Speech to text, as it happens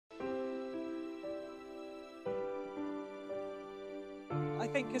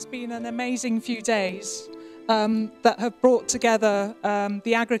think has been an amazing few days that have brought together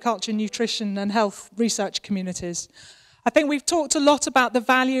the agriculture, nutrition and health research communities. I think we've talked a lot about the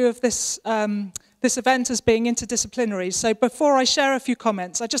value of this, this event as being interdisciplinary. So before I share a few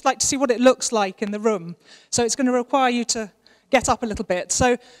comments, I'd just like to see what it looks like in the room. So it's going to require you to get up a little bit.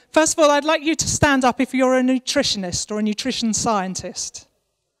 So first of all, I'd like you to stand up if you're a nutritionist or a nutrition scientist.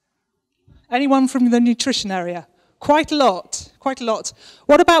 Anyone from the nutrition area? Quite a lot, quite a lot.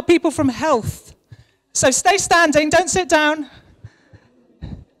 What about people from health? So stay standing, don't sit down.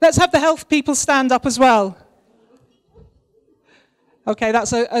 Let's have the health people stand up as well. Okay,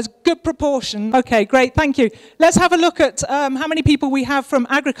 that's a good proportion. Okay, great, thank you. Let's have a look at how many people we have from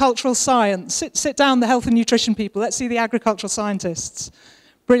agricultural science. Sit down, the health and nutrition people. Let's see the agricultural scientists.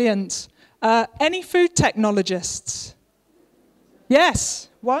 Brilliant. Any food technologists? Yes.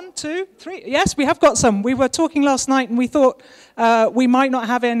 1, 2, 3. Yes, we have got some. We were talking last night and we thought we might not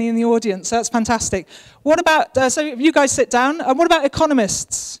have any in the audience, so that's fantastic. What about, so you guys sit down, what about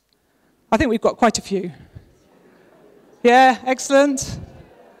economists? I think we've got quite a few. Yeah, excellent.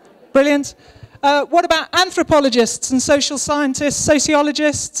 Brilliant. What about anthropologists and social scientists,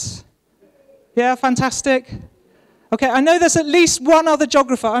 sociologists? Yeah, fantastic. Okay, I know there's at least one other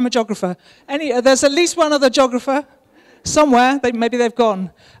geographer. I'm a geographer. There's at least one other geographer. Somewhere, maybe they've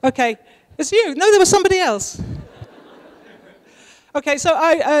gone. Okay, it's you. No, there was somebody else. Okay, so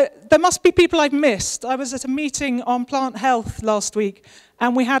there must be people I've missed. I was at a meeting on plant health last week,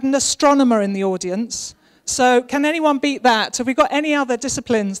 and we had an astronomer in the audience. So can anyone beat that? Have we got any other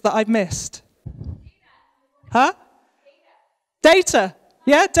disciplines that I've missed? Huh? Data.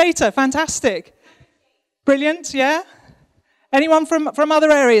 Yeah, data. Fantastic. Brilliant, yeah. Anyone from other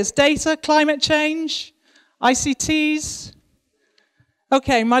areas? Data, climate change? ICTs.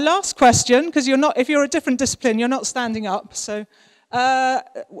 Okay, my last question, because if you're a different discipline, you're not standing up. So,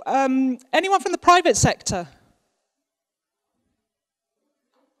 anyone from the private sector?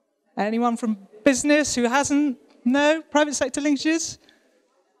 Anyone from business who hasn't? No? Private sector linkages?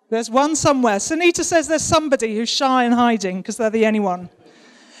 There's one somewhere. Sunita says there's somebody who's shy and hiding because they're the only one.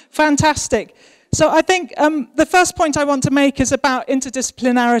 Fantastic. So I think the first point I want to make is about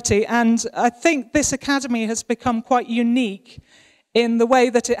interdisciplinarity, and I think this academy has become quite unique in the way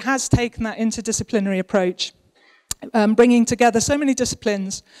that it has taken that interdisciplinary approach, bringing together so many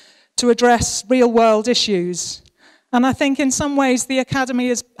disciplines to address real-world issues. And I think in some ways the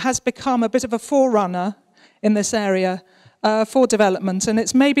academy has become a bit of a forerunner in this area for development, and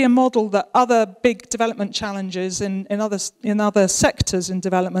it's maybe a model that other big development challenges in other sectors in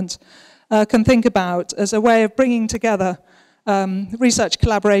development can think about as a way of bringing together research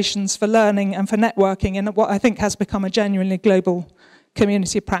collaborations for learning and for networking in what I think has become a genuinely global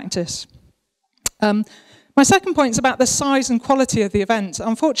community practice. My second point is about the size and quality of the event.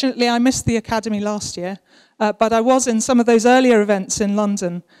 Unfortunately, I missed the Academy last year, but I was in some of those earlier events in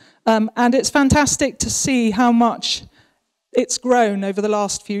London. And it's fantastic to see how much it's grown over the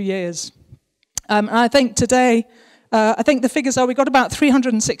last few years. And I think today, I think the figures are we got about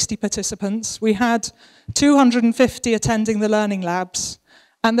 360 participants. We had 250 attending the learning labs,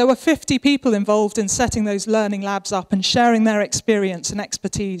 and there were 50 people involved in setting those learning labs up and sharing their experience and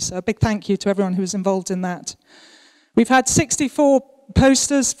expertise. So a big thank you to everyone who was involved in that. We've had 64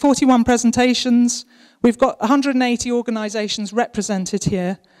 posters, 41 presentations. We've got 180 organisations represented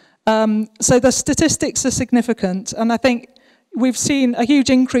here. So the statistics are significant, and I think we've seen a huge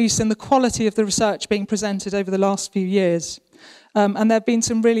increase in the quality of the research being presented over the last few years. And there have been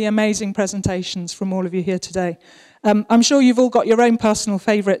some really amazing presentations from all of you here today. I'm sure you've all got your own personal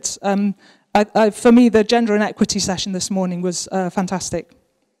favourites. For me, the gender and equity session this morning was fantastic.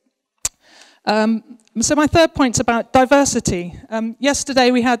 So my third point's about diversity.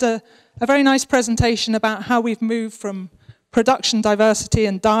 Yesterday we had a very nice presentation about how we've moved from production diversity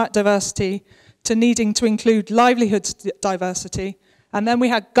and diet diversity to needing to include livelihood diversity, and then we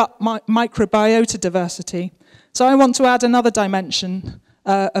had gut microbiota diversity. So I want to add another dimension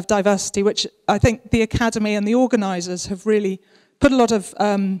of diversity, which I think the Academy and the organisers have really put a lot of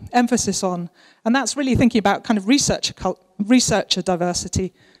emphasis on, and that's really thinking about kind of researcher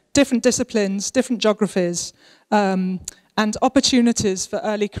diversity, different disciplines, different geographies, and opportunities for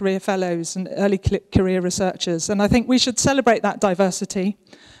early career fellows and early career researchers. And I think we should celebrate that diversity.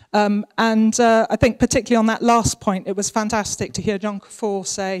 I think particularly on that last point, it was fantastic to hear John Kafour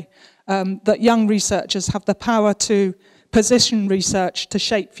say that young researchers have the power to position research to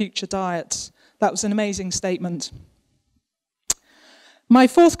shape future diets. That was an amazing statement. My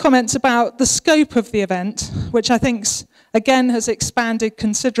fourth comment's about the scope of the event, which I think, again, has expanded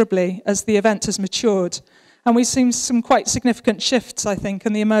considerably as the event has matured. And we've seen some quite significant shifts, I think,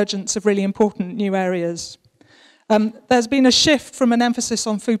 in the emergence of really important new areas. There's been a shift from an emphasis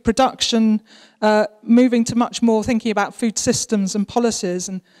on food production, moving to much more thinking about food systems and policies.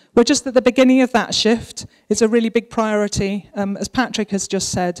 And we're just at the beginning of that shift. It's a really big priority, as Patrick has just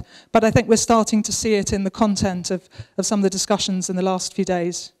said. But I think we're starting to see it in the content of some of the discussions in the last few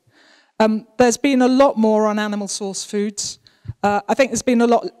days. There's been a lot more on animal source foods. I think there's been a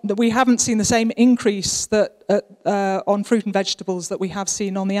lot that we haven't seen the same increase on fruit and vegetables that we have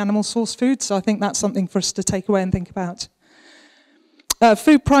seen on the animal source foods. So I think that's something for us to take away and think about.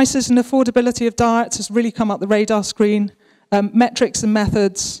 Food prices and affordability of diets has really come up the radar screen. Metrics and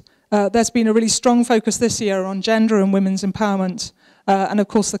methods. There's been a really strong focus this year on gender and women's empowerment, and of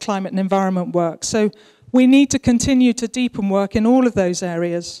course the climate and environment work. So we need to continue to deepen work in all of those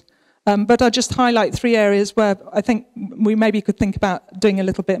areas. But I'll just highlight 3 areas where I think we maybe could think about doing a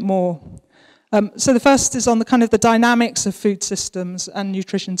little bit more. So the first is on the kind of the dynamics of food systems and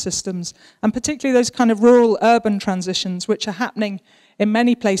nutrition systems, and particularly those kind of rural-urban transitions which are happening in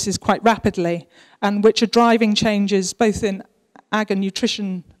many places quite rapidly, and which are driving changes both in ag and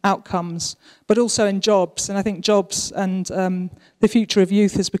nutrition outcomes, but also in jobs. And I think jobs and the future of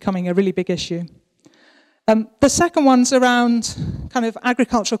youth is becoming a really big issue. The second one's around kind of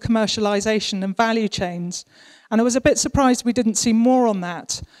agricultural commercialization and value chains. And I was a bit surprised we didn't see more on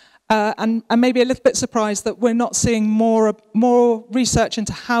that. And maybe a little bit surprised that we're not seeing more research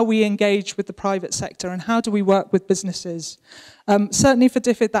into how we engage with the private sector and how do we work with businesses. Certainly for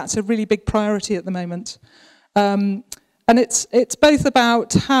DFID, that's a really big priority at the moment. And it's both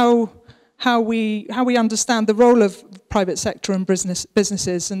about how we understand the role of private sector and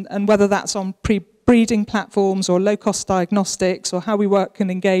businesses, and whether that's on breeding platforms or low-cost diagnostics, or how we work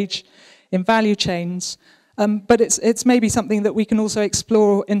and engage in value chains. But it's maybe something that we can also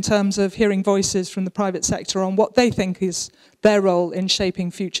explore in terms of hearing voices from the private sector on what they think is their role in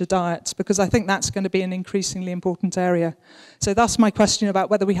shaping future diets, because I think that's going to be an increasingly important area. So that's my question about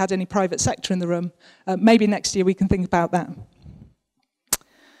whether we had any private sector in the room. Maybe next year we can think about that.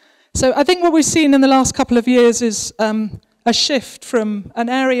 So I think what we've seen in the last couple of years is a shift from an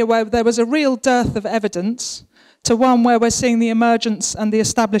area where there was a real dearth of evidence to one where we're seeing the emergence and the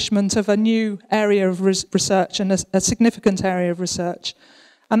establishment of a new area of research, and a significant area of research.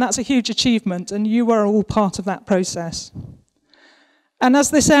 And that's a huge achievement, and you were all part of that process. And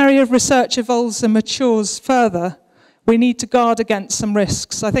as this area of research evolves and matures further, we need to guard against some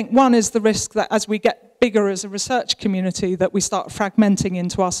risks. I think one is the risk that as we get bigger as a research community, that we start fragmenting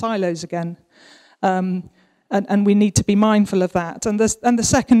into our silos again. And we need to be mindful of that. And the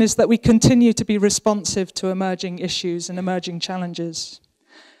second is that we continue to be responsive to emerging issues and emerging challenges.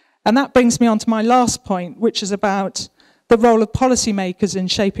 And that brings me on to my last point, which is about the role of policymakers in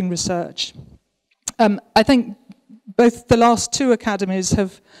shaping research. I think both the last 2 academies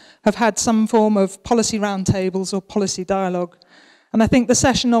have had some form of policy roundtables or policy dialogue. And I think the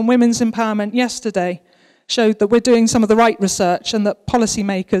session on women's empowerment yesterday showed that we're doing some of the right research, and that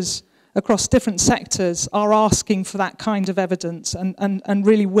policymakers across different sectors are asking for that kind of evidence and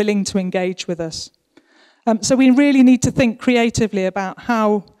really willing to engage with us. So we really need to think creatively about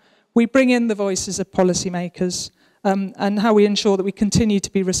how we bring in the voices of policymakers, and how we ensure that we continue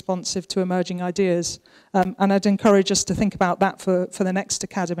to be responsive to emerging ideas. And I'd encourage us to think about that for the next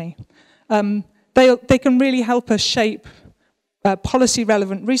academy. They can really help us shape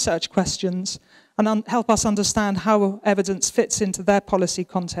policy-relevant research questions and help us understand how evidence fits into their policy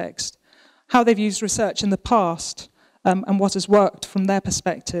context, how they've used research in the past, and what has worked from their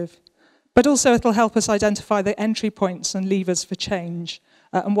perspective. But also it'll help us identify the entry points and levers for change,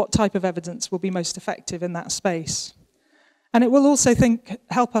 and what type of evidence will be most effective in that space. And it will also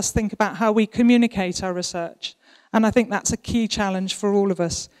help us think about how we communicate our research. And I think that's a key challenge for all of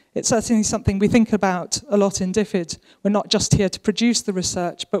us. It's certainly something we think about a lot in DFID. We're not just here to produce the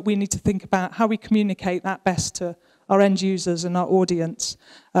research, but we need to think about how we communicate that best to our end users and our audience.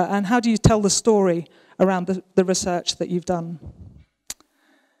 And how do you tell the story around the research that you've done?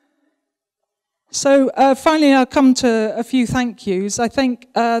 So finally, I'll come to a few thank yous. I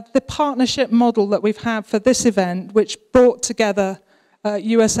think the partnership model that we've had for this event, which brought together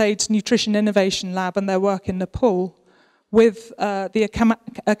USAID's Nutrition Innovation Lab and their work in Nepal, with the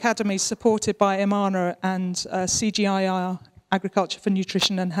academies supported by Imana and CGIAR, Agriculture for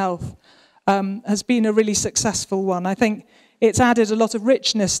Nutrition and Health, has been a really successful one. I think it's added a lot of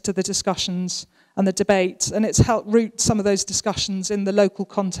richness to the discussions and the debates, and it's helped root some of those discussions in the local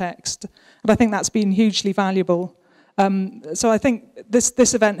context. And I think that's been hugely valuable. So I think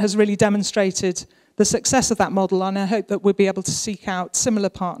this event has really demonstrated the success of that model, and I hope that we'll be able to seek out similar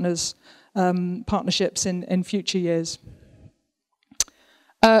partners partnerships in future years.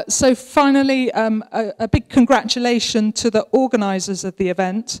 So finally, a big congratulations to the organisers of the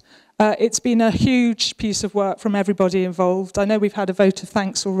event. It's been a huge piece of work from everybody involved. I know we've had a vote of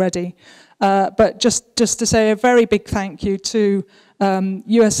thanks already, but just to say a very big thank you to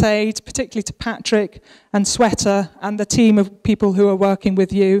USAID, particularly to Patrick and Sweater and the team of people who are working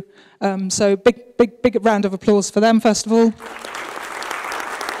with you. So big round of applause for them, first of all.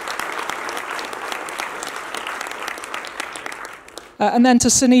 And then to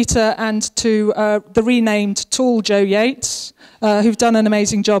Sunita and to the renamed Tall Joe Yates, who've done an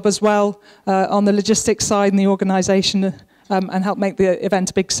amazing job as well on the logistics side and the organisation and helped make the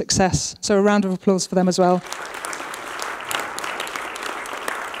event a big success. So a round of applause for them as well.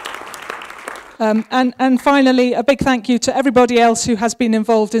 And finally, a big thank you to everybody else who has been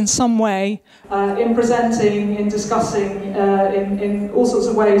involved in some way in presenting, in discussing, in all sorts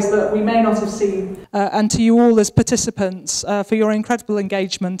of ways that we may not have seen. And to you all as participants for your incredible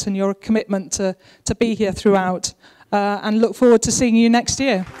engagement and your commitment to be here throughout. And look forward to seeing you next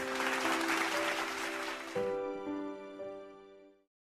year.